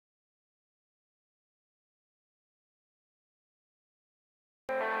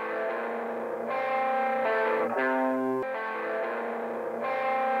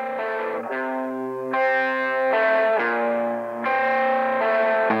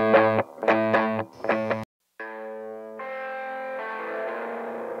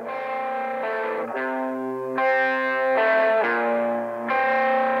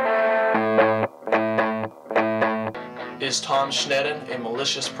Is Tom Sneddon a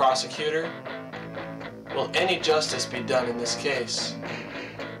malicious prosecutor? Will any justice be done in this case?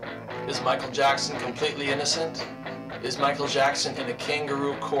 Is Michael Jackson completely innocent? Is Michael Jackson in a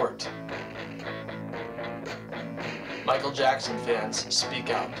kangaroo court? Michael Jackson fans, speak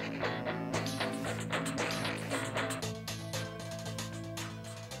out.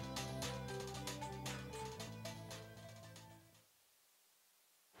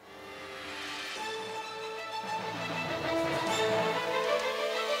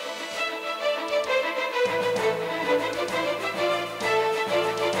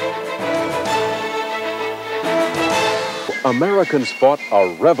 Americans fought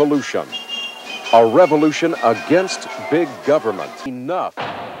a revolution against big government. Enough.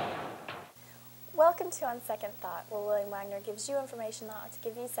 Welcome to On Second Thought, where William Wagener gives you information that ought to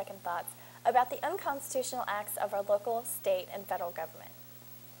give you second thoughts about the unconstitutional acts of our local, state, and federal government.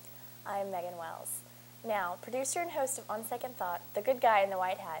 I am Megan Wells. Now, producer and host of On Second Thought, the good guy in the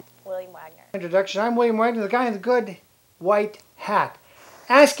white hat, William Wagener. Introduction, I'm William Wagener, the guy in the good white hat.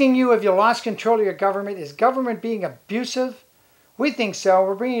 Asking you if you lost control of your government. Is government being abusive? We think so.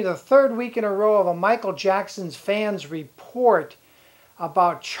 We're bringing you the third week in a row of a Michael Jackson's fans report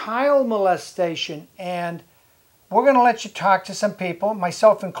about child molestation. And we're going to let you talk to some people,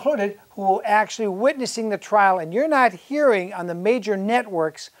 myself included, who are actually witnessing the trial. And you're not hearing on the major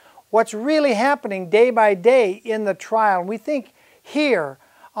networks what's really happening day by day in the trial. And we think here,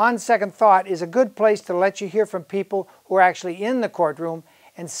 On Second Thought, is a good place to let you hear from people who are actually in the courtroom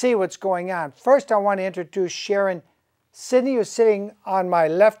and see what's going on. First, I want to introduce Sharon Sidney, who's sitting on my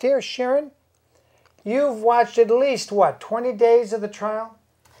left here. Sharon, you've watched at least, what, 20 days of the trial?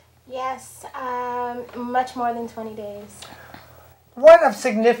 Yes, much more than 20 days. What of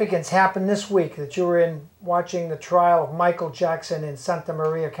significance happened this week that you were in watching the trial of Michael Jackson in Santa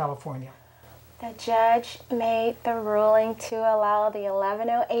Maria, California? The judge made the ruling to allow the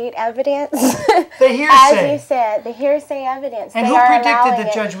 1108 evidence. The hearsay. As you said, the hearsay evidence. And they who predicted the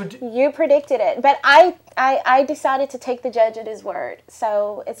judge would... You predicted it. But I decided to take the judge at his word.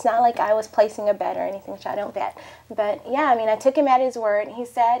 So it's not like I was placing a bet or anything, which I don't bet. But yeah, I mean, I took him at his word. He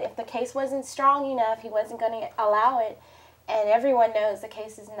said if the case wasn't strong enough, he wasn't going to allow it. And everyone knows the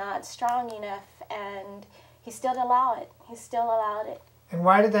case is not strong enough. And he still allowed it. He still allowed it. And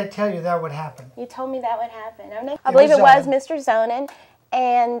why did I tell you that would happen? You told me that would happen. I believe it was Mr. Zonin.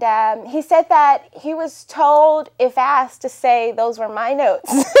 And he said that he was told, if asked, to say those were my notes.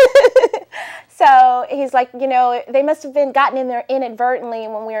 So he's like, you know, they must have been gotten in there inadvertently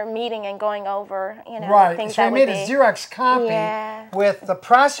when we were meeting and going over, you know, right. things So that he made a Xerox copy with the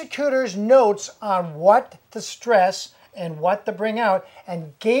prosecutor's notes on what to stress and what to bring out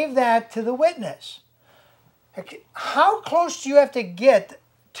and gave that to the witness. How close do you have to get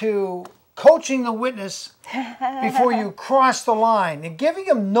to coaching the witness before you cross the line and giving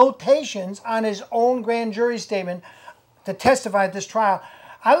him notations on his own grand jury statement to testify at this trial?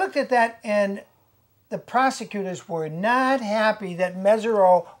 I looked at that and the prosecutors were not happy that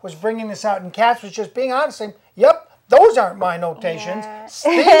Mesereau was bringing this out, and Katz was just being honest saying, yep, those aren't my notations.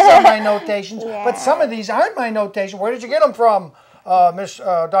 These are my notations, but some of these aren't my notations. Where did you get them from?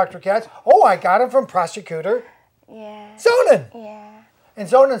 Dr. Katz, oh, I got him from prosecutor Zonin. And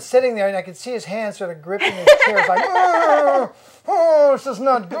Zonin's sitting there, and I could see his hands sort of gripping his chair. It's like, oh, this is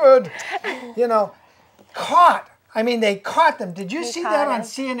not good. You know, caught. I mean, they caught them. Did you see that on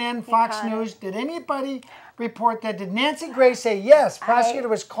CNN, Fox News? Did anybody report that? Did Nancy Grace say, yes, prosecutor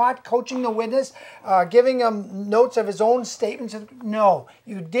was caught coaching the witness, giving him notes of his own statements? No,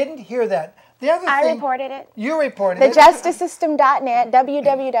 you didn't hear that. The other thing, I reported it. You reported it. TheJusticeSystem.net,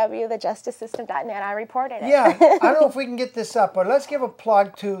 www.theJusticeSystem.net. I reported it. Yeah, I don't know if we can get this up, but let's give a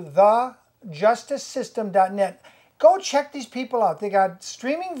plug to TheJusticeSystem.net. Go check these people out. They got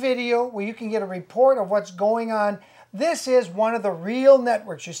streaming video where you can get a report of what's going on. This is one of the real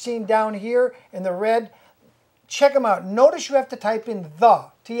networks. You're seeing down here in the red. Check them out. Notice you have to type in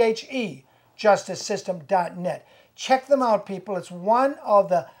T-H-E, JusticeSystem.net. Check them out, people. It's one of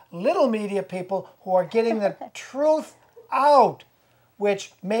the little media people who are getting the truth out,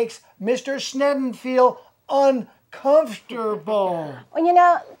 which makes Mr. Sneddon feel uncomfortable. Well, you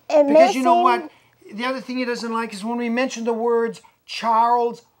know, because you know what? The other thing he doesn't like is when we mention the words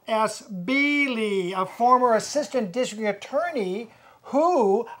Charles S. Bealey, a former assistant district attorney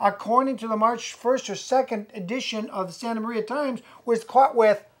who, according to the March 1st or 2nd edition of the Santa Maria Times, was caught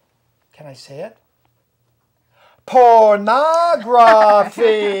with, can I say it?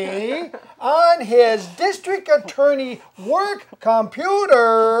 Pornography on his district attorney work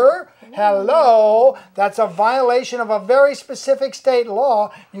computer. Hello, that's a violation of a very specific state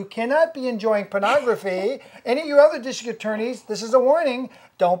law. You cannot be enjoying pornography. Any of you other district attorneys, this is a warning.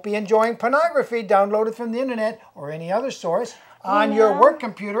 Don't be enjoying pornography downloaded from the internet or any other source on your work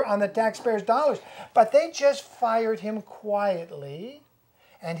computer on the taxpayers' dollars. But they just fired him quietly,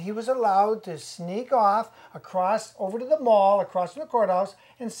 and he was allowed to sneak off over to the mall, across from the courthouse,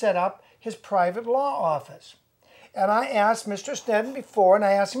 and set up his private law office. And I asked Mr. Sneddon before, and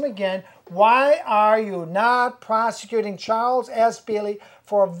I asked him again, why are you not prosecuting Charles S. Bealey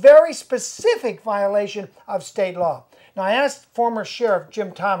for a very specific violation of state law? Now, I asked former Sheriff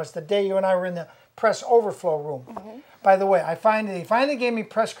Jim Thomas the day you and I were in the press overflow room. By the way, he finally gave me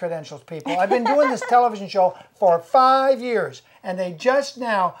press credentials, people. I've been doing this television show for 5 years, and they just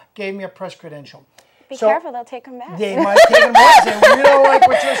now gave me a press credential. Be careful, they'll take them back. They might take them back. We don't like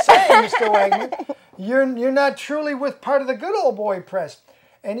what you're saying, Mr. Wagener. You're not truly with part of the good old boy press.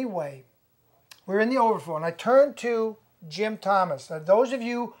 Anyway, we're in the overflow, and I turned to Jim Thomas. Now, those of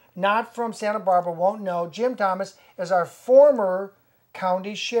you not from Santa Barbara won't know, Jim Thomas is our former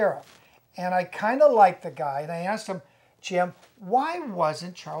county sheriff. And I kind of liked the guy, and I asked him, Jim, why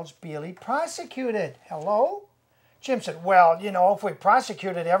wasn't Charles Bealey prosecuted? Hello? Jim said, well, you know, if we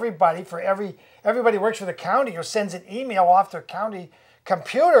prosecuted everybody everybody who works for the county or sends an email off their county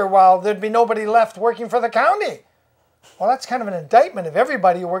computer, well, there'd be nobody left working for the county. Well, that's kind of an indictment of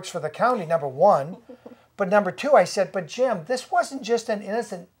everybody who works for the county, number one. But number two, I said, but Jim, this wasn't just an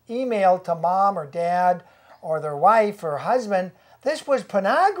innocent email to mom or dad or their wife or husband. This was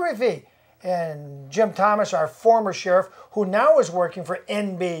pornography. And Jim Thomas, our former sheriff, who now is working for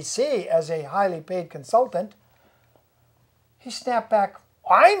NBC as a highly paid consultant, he snapped back,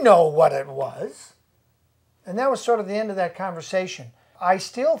 I know what it was. And that was sort of the end of that conversation. I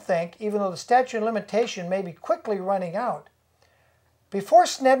still think, even though the statute of limitation may be quickly running out, before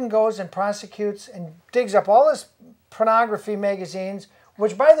Sneddon goes and prosecutes and digs up all this pornography magazines,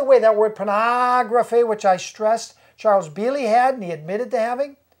 which, by the way, that word pornography, which I stressed Charles Bealey had and he admitted to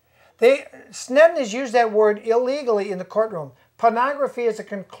having, Sneddon has used that word illegally in the courtroom. Pornography is a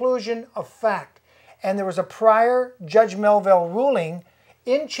conclusion of fact. And there was a prior Judge Melville ruling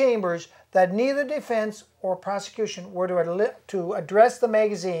in chambers that neither defense or prosecution were to address the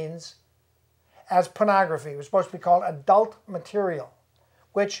magazines as pornography. It was supposed to be called adult material,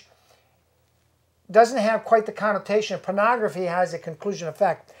 which doesn't have quite the connotation. Pornography has a conclusion of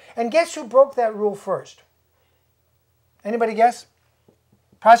fact. And guess who broke that rule first? Anybody guess?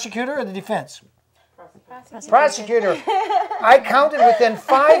 Prosecutor or the defense? Prosecutor. I counted within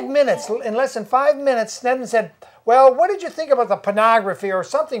 5 minutes. In less than 5 minutes, Sneddon said, well, what did you think about the pornography or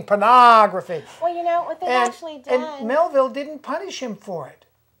something pornography? Well, you know, what they've actually done... And Melville didn't punish him for it.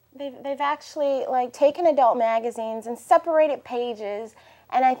 They've actually, like, taken adult magazines and separated pages,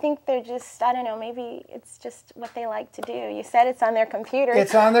 and I think they're just, I don't know, maybe it's just what they like to do. You said it's on their computer.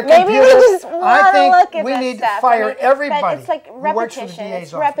 It's on their computer. Maybe they just want to look at that stuff. We need to fire everybody. But it's like repetition.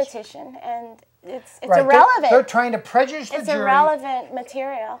 It's repetition, and it's irrelevant. They're trying to prejudice the jury. It's irrelevant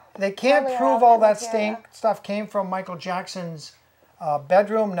material. They can't prove all that stuff came from Michael Jackson's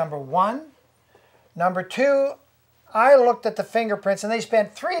bedroom, number one. Number two, I looked at the fingerprints, and they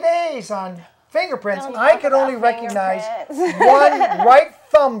spent 3 days on fingerprints. I could only recognize one right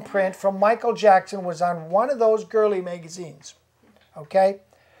thumbprint from Michael Jackson was on one of those girly magazines. Okay?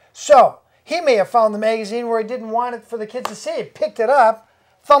 So, he may have found the magazine where he didn't want it for the kids to see. He picked it up,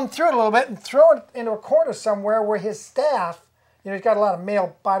 thumbed through it a little bit, and threw it into a corner somewhere where his staff, you know, he's got a lot of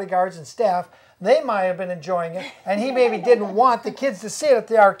male bodyguards and staff, they might have been enjoying it, and he maybe didn't want the kids to see it at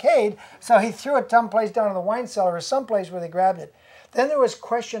the arcade, so he threw it someplace down in the wine cellar or someplace where they grabbed it. Then there was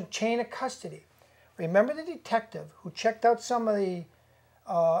question of chain of custody. Remember the detective who checked out some of the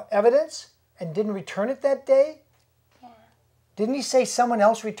evidence and didn't return it that day? Yeah. Didn't he say someone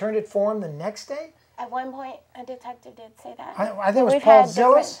else returned it for him the next day? At one point, a detective did say that. I think it was Paul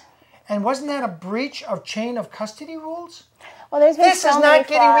Zillis. And wasn't that a breach of chain of custody rules? Well, there's been this is not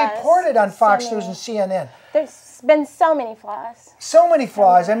getting reported on Fox News and CNN. There's been so many flaws. So many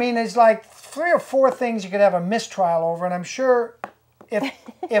flaws. I mean, there's like 3 or 4 things you could have a mistrial over, and I'm sure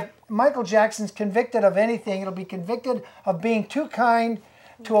if Michael Jackson's convicted of anything, it'll be convicted of being too kind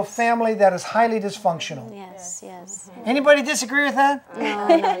to a family that is highly dysfunctional. Yes, yes. Anybody disagree with that?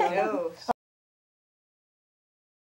 No.